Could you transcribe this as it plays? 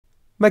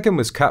Meghan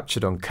was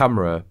captured on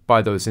camera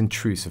by those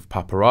intrusive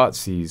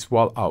paparazzis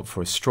while out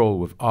for a stroll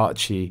with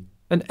Archie,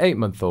 an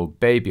 8-month-old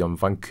baby on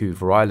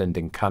Vancouver Island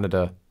in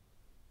Canada.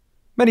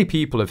 Many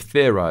people have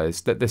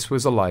theorised that this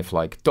was a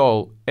lifelike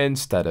doll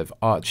instead of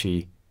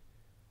Archie.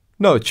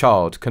 No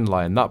child can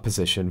lie in that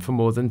position for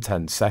more than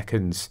 10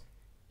 seconds.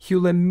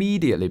 He'll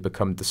immediately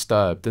become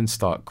disturbed and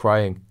start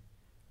crying.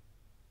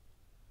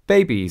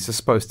 Babies are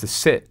supposed to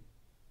sit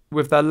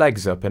with their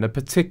legs up in a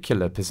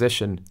particular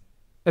position.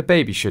 A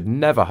baby should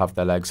never have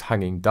their legs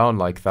hanging down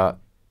like that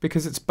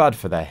because it's bad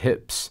for their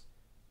hips,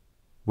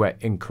 where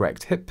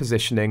incorrect hip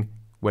positioning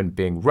when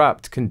being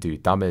wrapped can do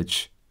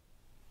damage.